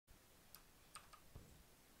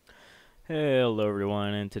Hello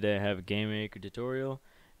everyone, and today I have a Game Maker tutorial,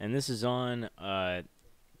 and this is on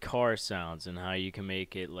car sounds and how you can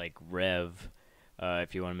make it like rev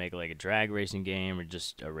if you want to make it like a drag racing game or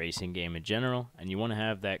just a racing game in general, and you want to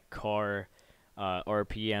have that car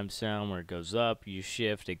RPM sound where it goes up, you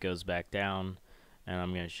shift, it goes back down, and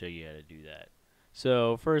I'm going to show you how to do that.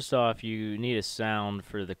 So first off, you need a sound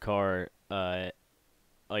for the car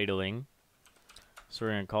idling. So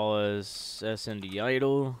we're going to call this SND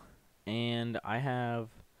idle. And I have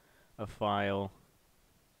a file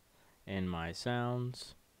in my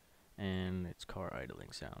sounds, and it's car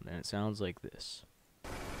idling sound, and it sounds like this.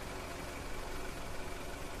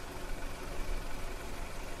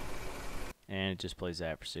 And it just plays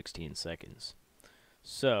that for 16 seconds.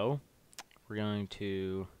 So we're going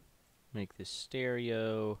to make this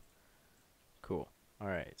stereo. Cool.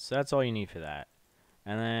 Alright, so that's all you need for that.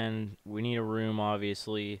 And then we need a room,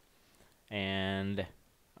 obviously, and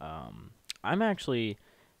I'm actually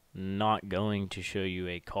not going to show you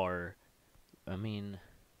a car. Yeah,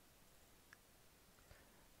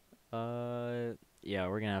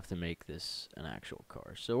 we're gonna have to make this an actual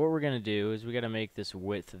car. So what we're gonna do is we gotta make this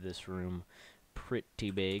width of this room pretty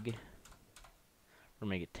big. We'll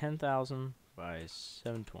make it 10,000 by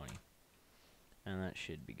 720, and that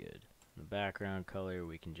should be good. The background color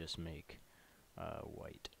we can just make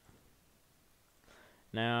white.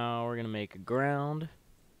 Now we're gonna make a ground.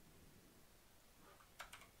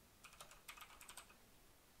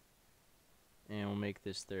 And we'll make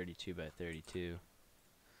this 32 by 32.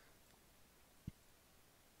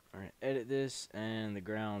 Alright, edit this, and the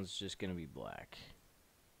ground's just going to be black.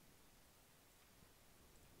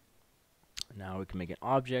 Now we can make an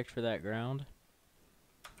object for that ground.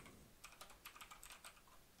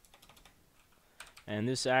 And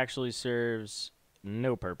this actually serves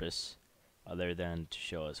no purpose other than to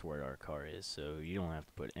show us where our car is. So you don't have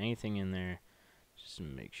to put anything in there. Just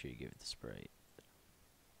make sure you give it the sprite.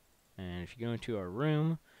 And if you go into our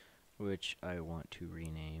room, which I want to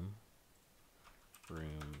rename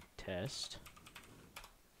room test,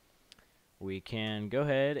 we can go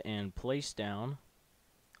ahead and place down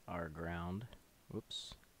our ground.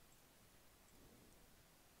 Whoops.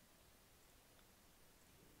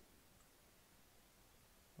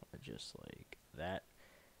 Just like that.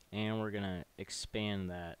 And we're going to expand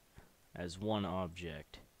that as one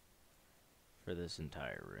object for this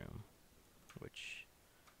entire room, which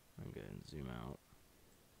I'm going to zoom out.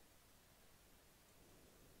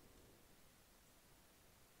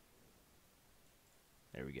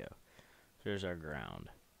 There we go. There's our ground.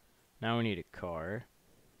 Now we need a car.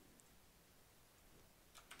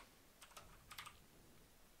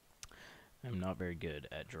 I'm not very good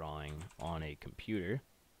at drawing on a computer,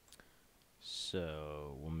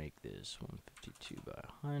 so we'll make this 152 by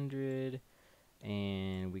 100,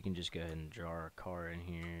 and we can just go ahead and draw our car in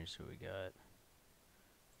here. So we got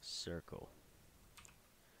circle,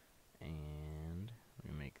 and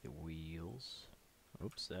we make the wheels.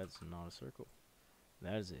 Oops, that's not a circle.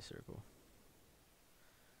 That is a circle.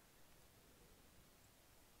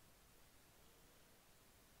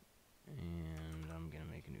 And I'm going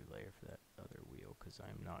to make a new layer for that other wheel because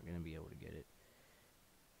I'm not going to be able to get it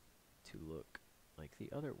to look like the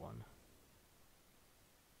other one.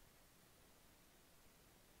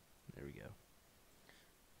 There we go.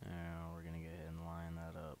 Now we're going to go ahead and line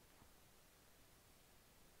that up.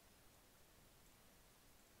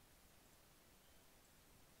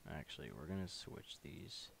 Actually, we're going to switch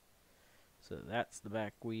these. So that's the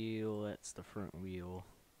back wheel, that's the front wheel.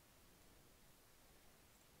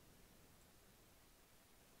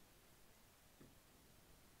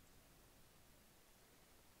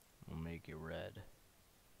 We'll make it red,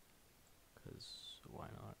 because why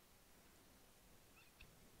not?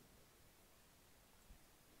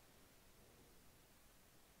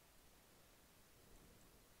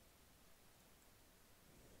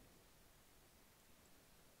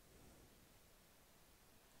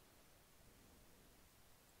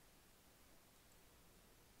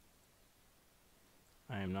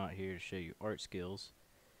 I am not here to show you art skills,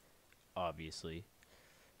 obviously,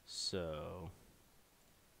 so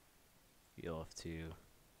you'll have to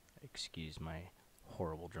excuse my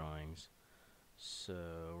horrible drawings. So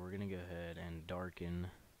we're going to go ahead and darken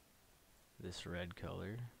this red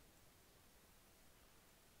color.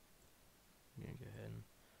 I'm going to go ahead and,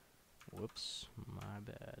 whoops, my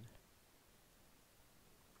bad.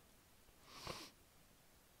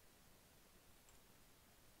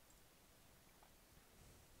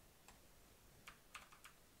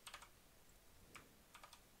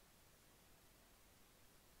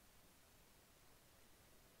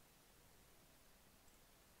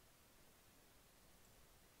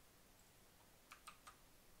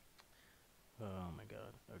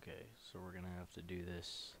 Okay, so we're gonna have to do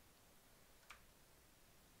this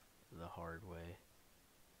the hard way.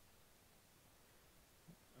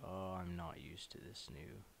 Oh, I'm not used to this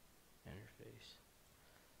new interface.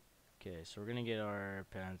 Okay, so we're gonna get our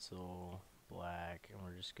pencil black, and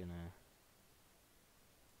we're just gonna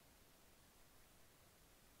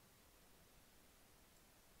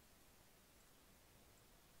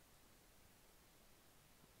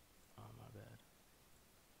oh, my bad.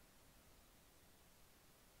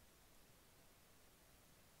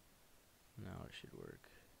 Now it should work.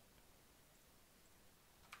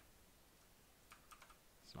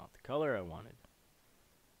 It's not the color I wanted.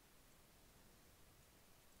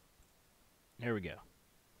 There we go.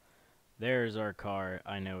 There's our car.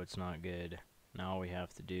 I know it's not good. Now all we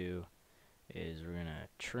have to do is we're gonna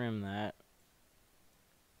trim that,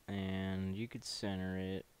 and you could center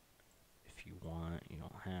it if you want. You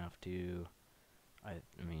don't have to. I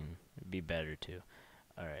mean, it'd be better to.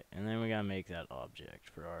 Alright, and then we gotta make that object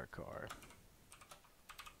for our car.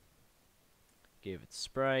 Give it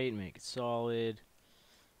sprite, make it solid.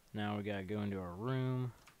 Now we gotta go into our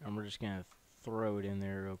room, and we're just gonna throw it in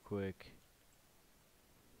there real quick.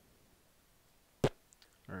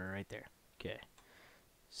 Right there. Okay.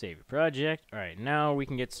 Save your project. Alright, now we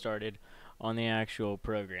can get started on the actual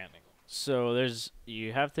programming. So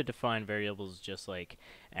you have to define variables just like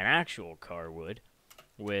an actual car would,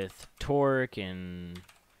 with torque and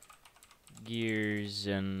gears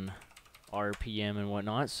and RPM and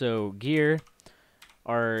whatnot. So gear,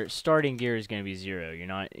 our starting gear is going to be 0. You're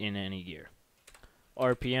not in any gear.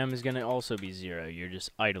 RPM is going to also be 0. You're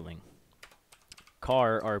just idling.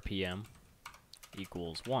 Car RPM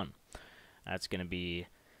equals 1. That's going to be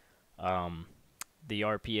the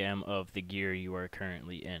RPM of the gear you are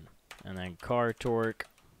currently in. And then car torque,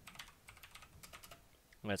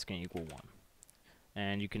 that's going to equal 1.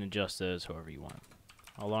 And you can adjust those however you want.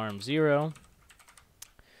 Alarm 0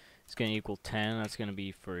 is going to equal 10. That's going to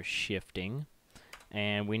be for shifting.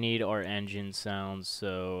 And we need our engine sounds,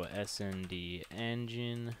 so SND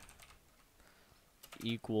engine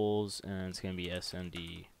equals, and it's going to be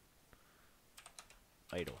SND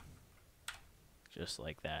idle. Just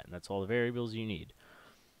like that. And that's all the variables you need.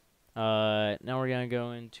 Now we're going to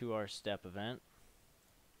go into our step event.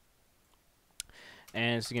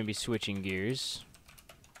 And it's going to be switching gears.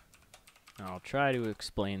 I'll try to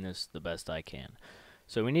explain this the best I can.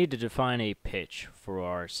 So we need to define a pitch for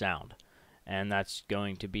our sound. And that's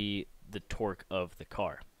going to be the torque of the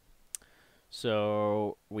car.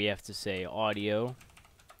 So we have to say audio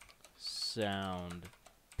sound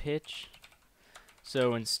pitch.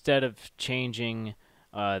 So instead of changing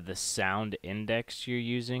the sound index you're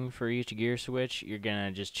using for each gear switch, you're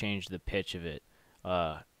going to just change the pitch of it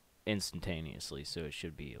instantaneously. So it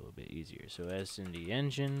should be a little bit easier. So SND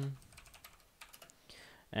engine.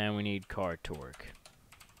 And we need car torque.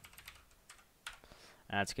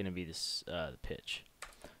 That's going to be this the pitch.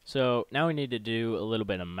 So now we need to do a little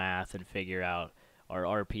bit of math and figure out our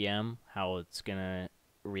RPM, how it's going to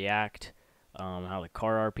react, how the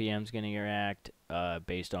car RPM is going to react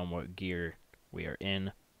based on what gear we are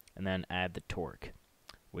in, and then add the torque,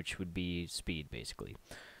 which would be speed basically.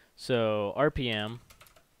 So RPM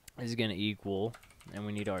is going to equal, and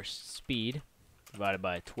we need our speed divided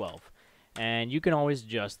by 12. And you can always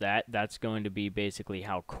adjust that. That's going to be basically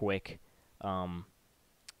how quick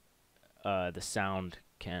the sound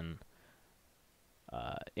can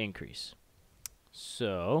increase.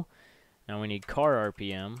 So now we need car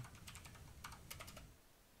RPM.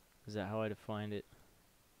 Is that how I defined it?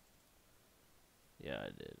 Yeah,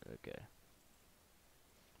 I did. Okay.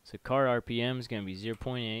 So car RPM is going to be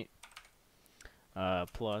 0.8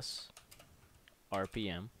 plus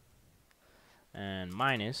RPM and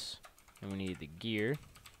minus, and we need the gear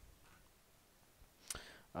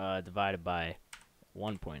divided by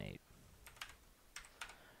 1.8.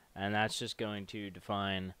 And that's just going to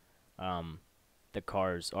define the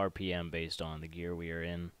car's RPM based on the gear we are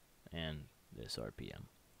in and this RPM.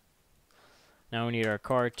 Now we need our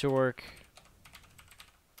car torque.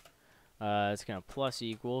 It's going to plus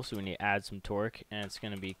equal, so we need to add some torque, and it's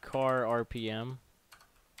going to be car RPM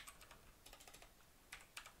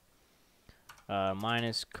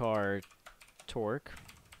minus car torque.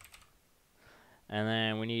 And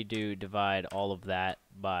then we need to divide all of that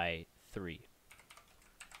by 3.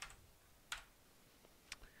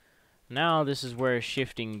 Now this is where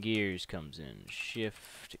shifting gears comes in.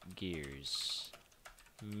 Shift gears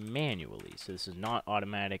manually. So this is not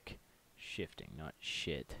automatic shifting, not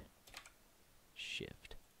shit.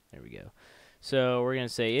 Shift. There we go. So we're going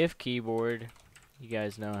to say if keyboard, you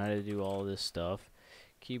guys know how to do all this stuff.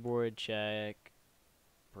 Keyboard check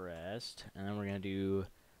pressed, and then we're going to do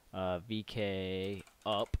VK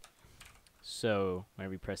up. So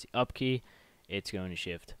whenever you press the up key, it's going to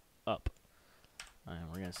shift up. And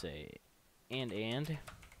we're going to say and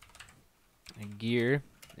gear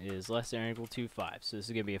is less than or equal to 5. So this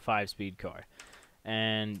is going to be a 5-speed car.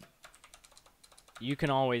 And you can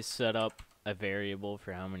always set up a variable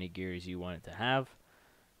for how many gears you want it to have,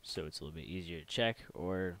 so it's a little bit easier to check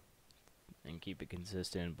and keep it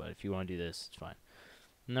consistent. But if you want to do this, it's fine.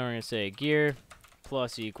 And then we're going to say gear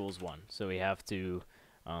plus equals 1. So we have to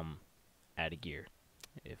add a gear,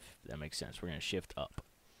 if that makes sense. We're going to shift up.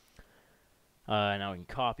 Now we can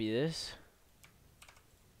copy this.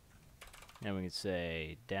 And we can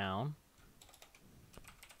say down.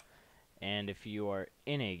 And if you are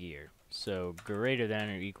in a gear, so greater than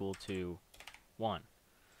or equal to 1.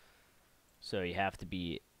 So you have to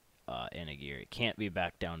be in a gear. It can't be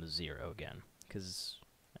back down to 0 again, because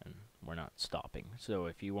we're not stopping. So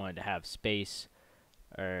if you wanted to have space,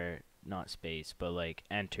 or not space, but like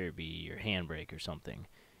enter be your handbrake or something,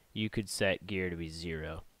 you could set gear to be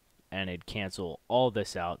 0, and it'd cancel all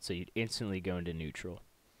this out, so you'd instantly go into neutral.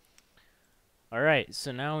 Alright,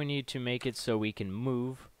 so now we need to make it so we can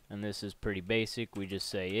move, and this is pretty basic. We just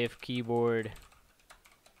say if keyboard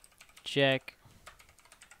check.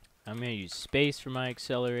 I'm going to use space for my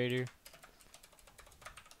accelerator,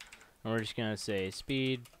 and we're just going to say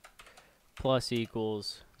speed plus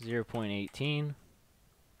equals 0.18,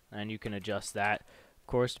 and you can adjust that, of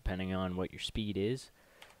course, depending on what your speed is,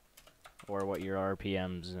 or what your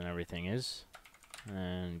RPMs and everything is.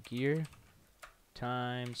 And gear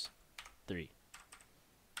times 3.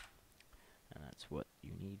 And that's what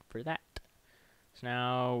you need for that. So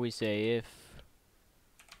now we say if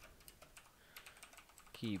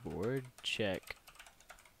keyboard check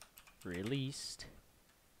released.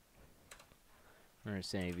 We're going to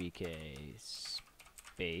say VK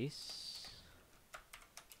space.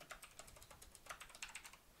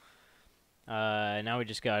 Now we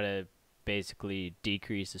just got to basically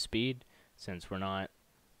decrease the speed, since we're not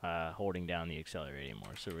holding down the accelerator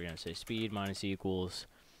anymore. So we're going to say speed minus equals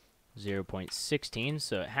 0.16.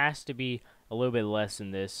 So it has to be a little bit less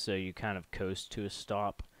than this, so you kind of coast to a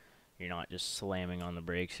stop. You're not just slamming on the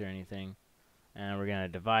brakes or anything. And we're going to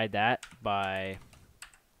divide that by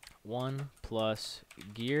 1 plus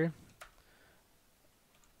gear.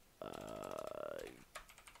 Put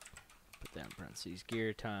that in parentheses.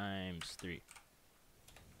 Gear times 3.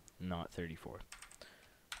 Not 34.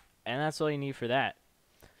 And that's all you need for that.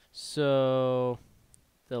 So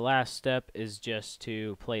the last step is just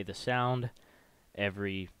to play the sound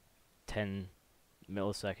every 10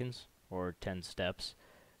 milliseconds, or 10 steps,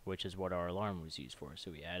 which is what our alarm was used for.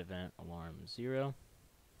 So we add event alarm 0.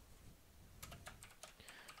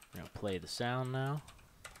 We're going to play the sound now.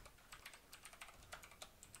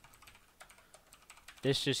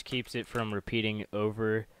 This just keeps it from repeating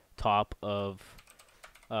over top of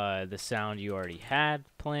the sound you already had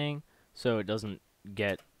playing, so it doesn't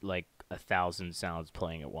get like 1,000 sounds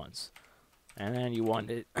playing at once. And then you want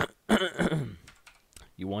it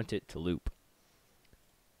you want it to loop.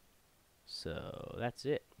 So that's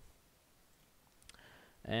it.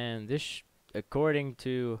 And this, according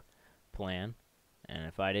to plan, and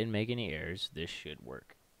if I didn't make any errors, this should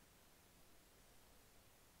work.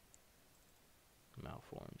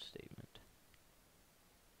 Malform statement.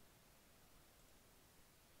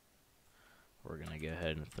 We're going to go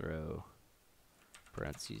ahead and throw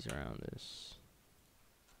parentheses around this,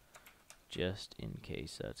 just in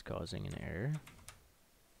case that's causing an error.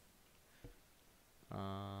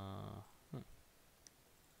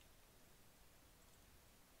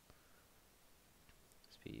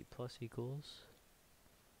 Speed plus equals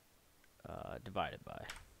divided by.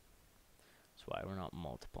 That's why we're not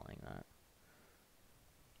multiplying that.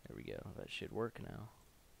 There we go. That should work now.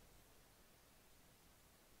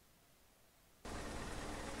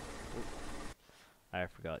 Oop. I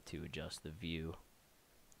forgot to adjust the view.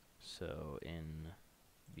 So in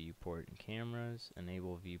viewport and cameras,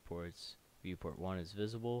 enable viewports. Viewport 1 is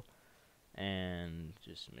visible, and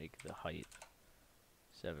just make the height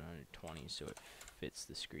 720 so it fits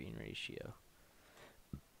the screen ratio.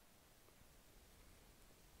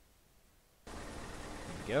 There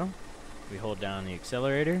we go. We hold down the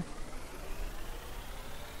accelerator.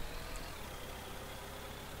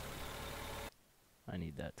 I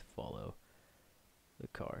need that to follow the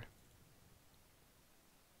car.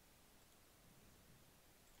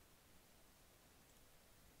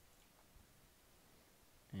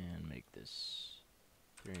 And make this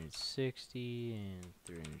 360 and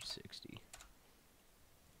 360.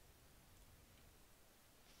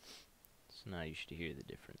 So now you should hear the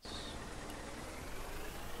difference.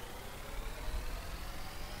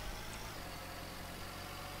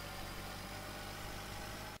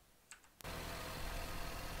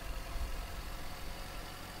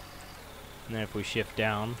 And then if we shift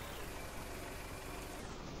down,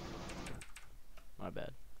 my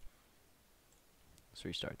bad. Let's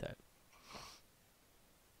restart that.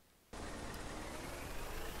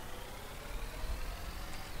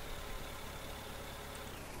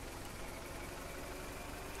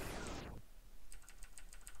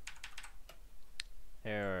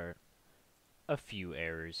 There are a few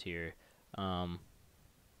errors here.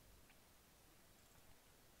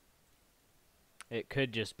 It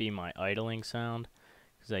could just be my idling sound,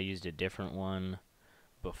 because I used a different one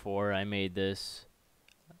before I made this.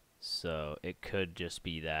 So it could just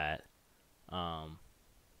be that. And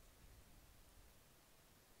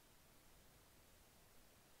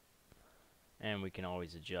we can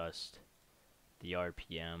always adjust the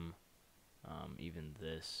RPM. Even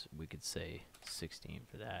this, we could say 16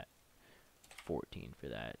 for that, 14 for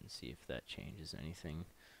that, and see if that changes anything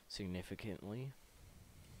significantly.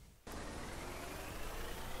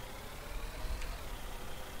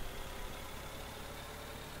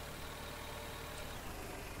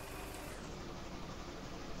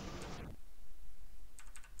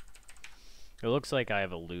 It looks like I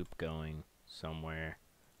have a loop going somewhere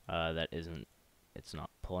that isn't, it's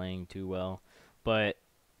not playing too well. But,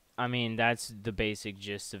 I mean, that's the basic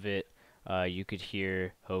gist of it. You could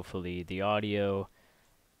hear, hopefully, the audio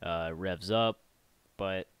revs up,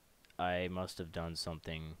 but I must have done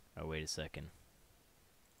something. Oh, wait a second.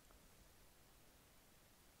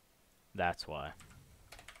 That's why.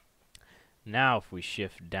 Now, if we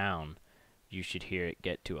shift down, you should hear it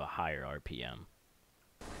get to a higher RPM.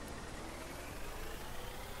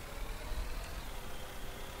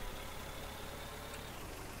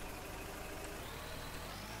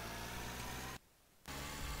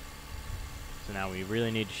 So now we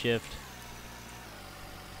really need to shift.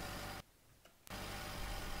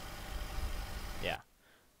 Yeah.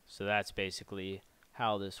 So that's basically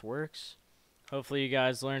how this works. Hopefully you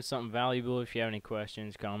guys learned something valuable. If you have any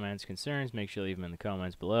questions, comments, concerns, make sure to leave them in the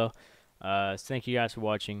comments below. Thank you guys for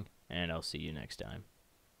watching, and I'll see you next time.